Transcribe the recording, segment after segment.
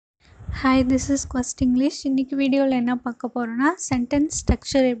Hi, this is quest English. இன்றைக்கி வீடியோவில் என்ன பார்க்க போகிறோன்னா, சென்டென்ஸ்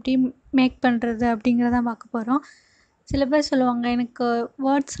ஸ்ட்ரக்சர் எப்படி மேக் பண்ணுறது அப்படிங்கிறதான் பார்க்க போகிறோம். சில பேர் சொல்லுவாங்க, எனக்கு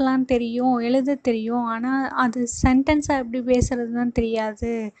வேர்ட்ஸ்லாம் தெரியும், எழுத தெரியும், ஆனால் அது சென்டென்ஸாக எப்படி பேசுகிறது தான்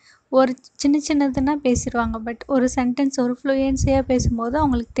தெரியாது. ஒரு சின்ன சின்னதுன்னா பேசிடுவாங்க, பட் ஒரு சென்டென்ஸ் ஒரு ஃப்ளூயன்சியாக பேசும்போது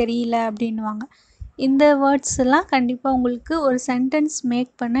அவங்களுக்கு தெரியல அப்படின்வாங்க. இந்த வேர்ட்ஸ் எல்லாம் கண்டிப்பாக உங்களுக்கு ஒரு சென்டென்ஸ்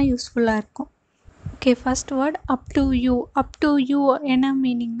மேக் பண்ண யூஸ்ஃபுல்லாக இருக்கும். Okay, first word up to you. Up to you என்ன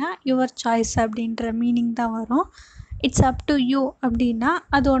மீனிங்னா யுவர் சாய்ஸ் அப்படின்ற மீனிங் தான் வரும். இட்ஸ் அப் டு யூ அப்படின்னா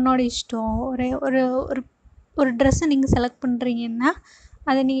அது உன்னோட இஷ்டம். ஒரு ஒரு ஒரு ஒரு ட்ரெஸ்ஸை நீங்கள் செலக்ட் பண்ணுறீங்கன்னா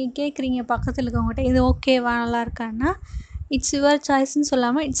அதை நீங்கள் கேட்குறீங்க பக்கத்தில் இருக்கவங்ககிட்ட, இது ஓகேவா, நல்லா இருக்கான்னா இட்ஸ் யுவர் சாய்ஸ்ன்னு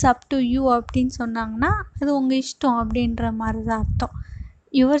சொல்லாமல் இட்ஸ் அப் டு யூ அப்படின்னு சொன்னாங்கன்னா அது உங்கள் இஷ்டம் அப்படின்ற மாதிரி தான் அர்த்தம்.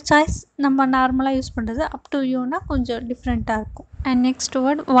 யுவர் சாய்ஸ் நம்ம நார்மலாக யூஸ் பண்ணுறது, அப் டு யூனா கொஞ்சம் டிஃப்ரெண்ட்டாக இருக்கும். And next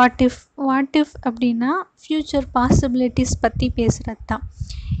word what if. What if அப்படின்னா ஃப்யூச்சர் பாசிபிலிட்டிஸ் பற்றி பேசுகிறது தான்.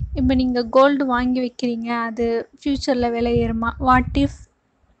 இப்போ நீங்கள் கோல்டு வாங்கி வைக்கிறீங்க, அது ஃப்யூச்சரில் விலை ஏறுமா? What if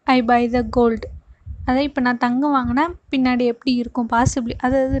I by the gold. அதை இப்போ நான் தங்கம் வாங்கினா பின்னாடி எப்படி இருக்கும்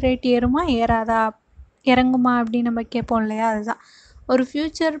அதாவது ரேட் ஏறுமா ஏறாதா, இறங்குமா அப்படின்னு நம்ம கேட்போம் இல்லையா, அதுதான். ஒரு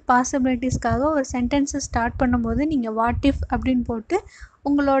ஃப்யூச்சர் பாசிபிலிட்டிஸ்க்காக ஒரு சென்டென்ஸை ஸ்டார்ட் பண்ணும்போது நீங்கள் வாட் இஃப் அப்படின்னு போட்டு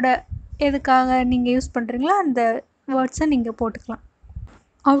உங்களோட எதுக்காக நீங்கள் யூஸ் பண்ணுறீங்களோ அந்த வேர்ட்ஸை நீங்கள் போட்டுக்கலாம்.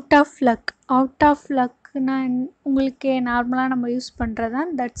 Out of luck. Out of லக்னா உங்களுக்கே நார்மலாக நம்ம யூஸ் பண்ணுறது தான்.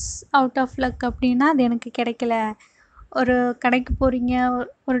 தட்ஸ் அவுட் ஆஃப் லக் அப்படின்னா அது எனக்கு கிடைக்கல. ஒரு கடைக்கு போகிறீங்க,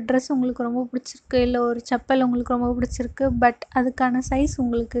 ஒரு ட்ரெஸ் உங்களுக்கு ரொம்ப பிடிச்சிருக்கு, இல்லை ஒரு செப்பல் உங்களுக்கு ரொம்ப பிடிச்சிருக்கு, பட் அதுக்கான சைஸ்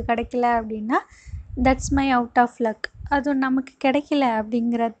உங்களுக்கு கிடைக்கல அப்படின்னா that's my out of luck. அது நமக்கு கிடைக்கல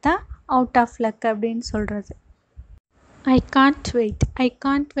அப்படிங்கிறது தான் அவுட் ஆஃப் லக் அப்படின்னு சொல்கிறது. I can't wait. I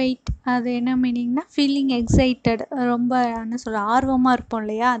can't wait அது என்ன மீனிங்னா ஃபீலிங் எக்ஸைட்டட், ரொம்ப என்ன சொல்ல, ஆர்வமாக இருப்போம்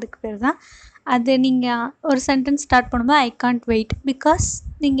இல்லையா, அதுக்கு பேர் தான். அது நீங்கள் ஒரு சென்டென்ஸ் ஸ்டார்ட் பண்ணும்போது ஐ காண்ட் வெயிட் பிகாஸ்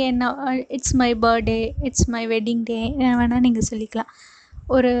நீங்கள் என்ன, it's my birthday, it's my wedding day, என்ன வேணால் நீங்கள் சொல்லிக்கலாம்.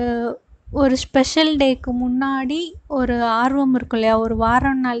 ஒரு ஒரு ஸ்பெஷல் டேக்கு முன்னாடி ஒரு ஆர்வம் இருக்கும் இல்லையா, ஒரு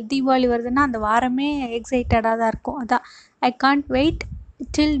வாரம் நாள் தீபாவளி வருதுன்னா அந்த வாரமே எக்ஸைட்டடாக தான் இருக்கும். அதான் I can't wait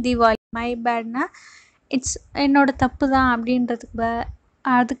till Deepavali. My பேட்னா it's என்னோட தப்பு தான் அப்படின்றதுக்கு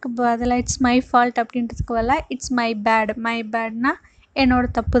அதுக்கு பதிலாக இட்ஸ் மை ஃபால்ட் அப்படின்றதுக்கு பதிலாக இட்ஸ் மை பேட். மை பேட்னா என்னோட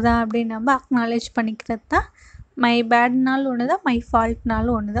தப்பு தான் அப்படின்னு நம்ம அக்னாலேஜ் பண்ணிக்கிறது தான். மை பேட்னாலும் ஒன்று தான், மை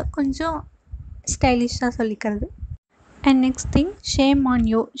ஃபால்ட்னாலும் ஒன்று தான், கொஞ்சம் ஸ்டைலிஷாக சொல்லிக்கிறது. And next thing shame on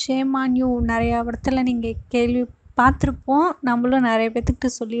you. Shame on you நிறையா இடத்துல நீங்கள் கேள்வி பார்த்துருப்போம், நம்மளும் நிறைய பேர்த்துக்கிட்ட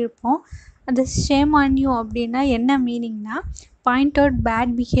சொல்லியிருப்போம். அந்த ஷேம் ஆன் யூ அப்படின்னா என்ன மீனிங்னா பாயிண்ட் அவுட்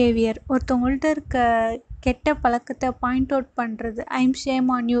பேட் பிஹேவியர். ஒருத்தவங்கள்ட்ட இருக்க கெட்ட பழக்கத்தை பாயிண்ட் அவுட் பண்ணுறது. I'm shame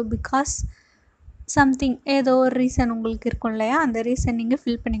on you because something, ஏதோ ஒரு ரீசன் உங்களுக்கு இருக்கும் இல்லையா, அந்த ரீசன் நீங்கள்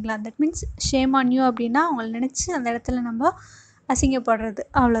ஃபில் பண்ணிக்கலாம். That means shame on you அப்படின்னா அவங்கள நினச்சி அந்த இடத்துல நம்ம அசிங்கப்படுறது,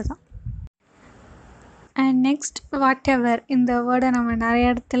 அவ்வளோதான். And next what ever. இந்த வேர்டை நம்ம நிறைய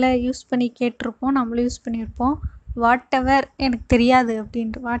இடத்துல யூஸ் பண்ணி கேட்டிருப்போம், நம்மளும் யூஸ் பண்ணியிருப்போம். வாட் எவர் எனக்கு தெரியாது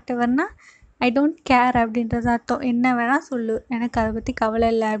அப்படின்ட்டு. வாட் எவர்னா ஐ டோன்ட் கேர் அப்படின்றது அர்த்தம். என்ன வேணால் சொல்லு, எனக்கு அதை பற்றி கவலை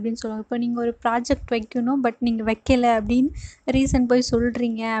இல்லை அப்படின்னு சொல்லுவாங்க. இப்போ நீங்கள் ஒரு ப்ராஜெக்ட் வைக்கணும், பட் நீங்கள் வைக்கலை அப்படின்னு ரீசன் போய்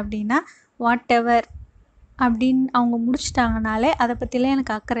சொல்கிறீங்க அப்படின்னா வாட் எவர் அப்படின்னு அவங்க முடிச்சிட்டாங்கனாலே அதை பற்றிலாம்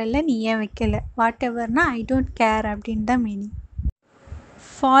எனக்கு அக்கறை இல்லை, நீ ஏன் வைக்கலை. வாட் எவர்னா ஐ டோன்ட் கேர் அப்படின்னு தான் meaning.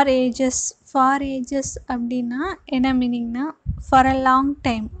 For ages. For ages அப்படின்னா என்ன மீனிங்னா ஃபார் அ லாங்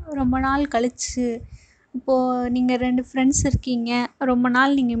டைம், ரொம்ப நாள் கழிச்சு. இப்போது நீங்கள் 2 ஃப்ரெண்ட்ஸ் இருக்கீங்க, ரொம்ப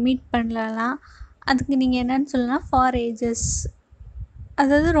நாள் நீங்கள் மீட் பண்ணலாம், அதுக்கு நீங்கள் என்னன்னு சொல்லலாம், ஃபார் ஏஜஸ்.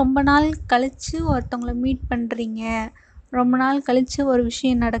 அதாவது ரொம்ப நாள் கழித்து ஒருத்தவங்கள மீட் பண்ணுறீங்க, ரொம்ப நாள் கழித்து ஒரு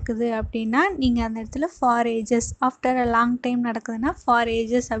விஷயம் நடக்குது அப்படின்னா நீங்கள் அந்த இடத்துல for ages, after a long time நடக்குதுன்னா ஃபார்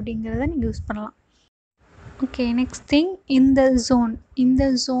ஏஜஸ் அப்படிங்கிறத நீங்கள் யூஸ் பண்ணலாம். ஓகே, நெக்ஸ்ட் திங் இந்த ஜோன். இந்த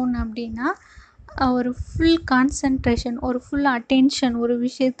ஜோன் அப்படின்னா ஒரு ஃபுல் கான்சன்ட்ரேஷன், ஒரு ஃபுல் அட்டென்ஷன் ஒரு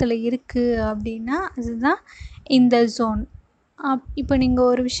விஷயத்தில் இருக்குது அப்படின்னா அதுதான் இந்த ஜோன். இப்போ நீங்கள்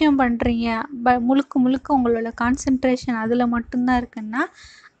ஒரு விஷயம் பண்ணுறீங்க, முழுக்க முழுக்க உங்களோட கான்சன்ட்ரேஷன் அதில் மட்டும்தான் இருக்குன்னா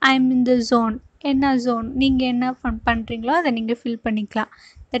I am in the zone. என்ன ஜோன், நீங்கள் என்ன பண்ணுறீங்களோ அதை நீங்கள் ஃபில் பண்ணிக்கலாம்.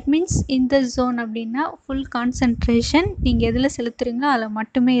 தட் மீன்ஸ் இந்த ஜோன் அப்படின்னா ஃபுல் கான்சன்ட்ரேஷன் நீங்கள் எதில் செலுத்துறீங்களோ அதில்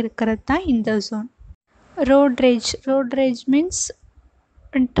மட்டுமே இருக்கிறது தான் இந்த zone. Road rage. Road rage means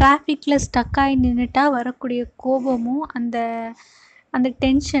டிராஃபிக்கில் ஸ்டக்காகி நின்றுட்டா வரக்கூடிய கோபமும் அந்த அந்த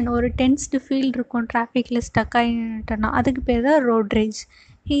டென்ஷன், ஒரு டென்ஸ்டு ஃபீல் இருக்கும் டிராஃபிக்கில் ஸ்டக்காகி நின்றுட்டோன்னா, அதுக்கு பேர் தான் ரோட் ரேஜ்.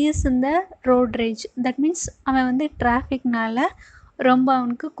 ஹீ இஸ் இந்த ரோட் ரேஜ். தட் மீன்ஸ் அவன் வந்து டிராஃபிக்னால் ரொம்ப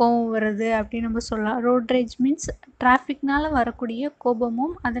அவனுக்கு கோபம் வருது அப்படின்னு நம்ம சொல்லலாம். ரோட் ரேஜ் மீன்ஸ் டிராஃபிக்னால் வரக்கூடிய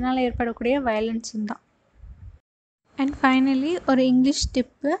கோபமும் அதனால் ஏற்படக்கூடிய வயலன்ஸும் தான். அண்ட் ஃபைனலி ஒரு இங்கிலீஷ்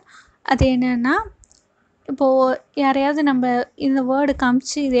டிப்பு, அது என்னென்னா இப்போது யாரையாவது நம்ம இந்த வேர்டு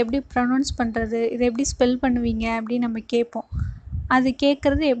காமிச்சு இதை எப்படி ப்ரொனவுன்ஸ் பண்ணுறது, இதை எப்படி ஸ்பெல் பண்ணுவீங்க அப்படின்னு நம்ம கேட்போம். அது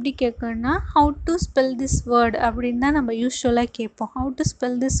கேட்குறது எப்படி கேட்கணும்னா, have to spell this word அப்படின்னு தான் நம்ம யூஸ்வலாக கேட்போம். ஹவ் டு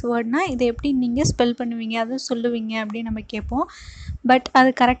ஸ்பெல் திஸ் வேர்ட்னா இதை எப்படி நீங்கள் ஸ்பெல் பண்ணுவீங்க, அதுவும் சொல்லுவீங்க அப்படின்னு நம்ம கேட்போம். பட்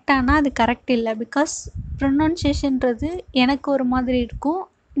அது கரெக்டானா அது கரெக்ட் இல்லை. பிகாஸ் ப்ரொனவுன்சியேஷன்றது எனக்கு ஒரு மாதிரி இருக்கும்,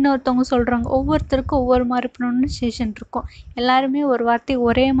 இன்னொருத்தவங்க சொல்கிறாங்க. ஒவ்வொருத்தருக்கும் ஒவ்வொரு மாதிரி ப்ரொனவுன்சியேஷன் இருக்கும். எல்லாருமே ஒரு வார்த்தை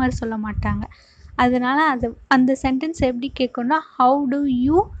ஒரே மாதிரி சொல்ல மாட்டாங்க. அதனால் அந்த சென்டென்ஸ் எப்படி கேட்கணும்னா, have to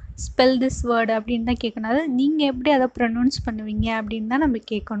you spell this word அப்படின்னு தான் கேட்கணும். அதாவது நீங்கள் எப்படி அதை ப்ரொனவுன்ஸ் பண்ணுவீங்க அப்படின்னு தான் நம்ம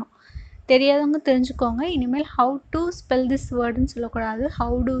கேட்கணும். தெரியாதவங்க தெரிஞ்சுக்கோங்க, இனிமேல் ஹவ் டு ஸ்பெல் திஸ் வேர்டுன்னு சொல்லக்கூடாது,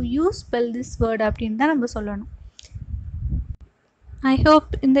 have to you spell this word அப்படின்னு தான் நம்ம சொல்லணும். ஐ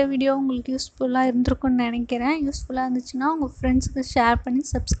ஹோப் இந்த வீடியோ உங்களுக்கு யூஸ்ஃபுல்லாக இருந்திருக்கும்னு நினைக்கிறேன். யூஸ்ஃபுல்லாக இருந்துச்சுன்னா உங்கள் ஃப்ரெண்ட்ஸுக்கு ஷேர் பண்ணி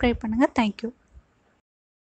சப்ஸ்கிரைப் பண்ணுங்கள். தேங்க்யூ.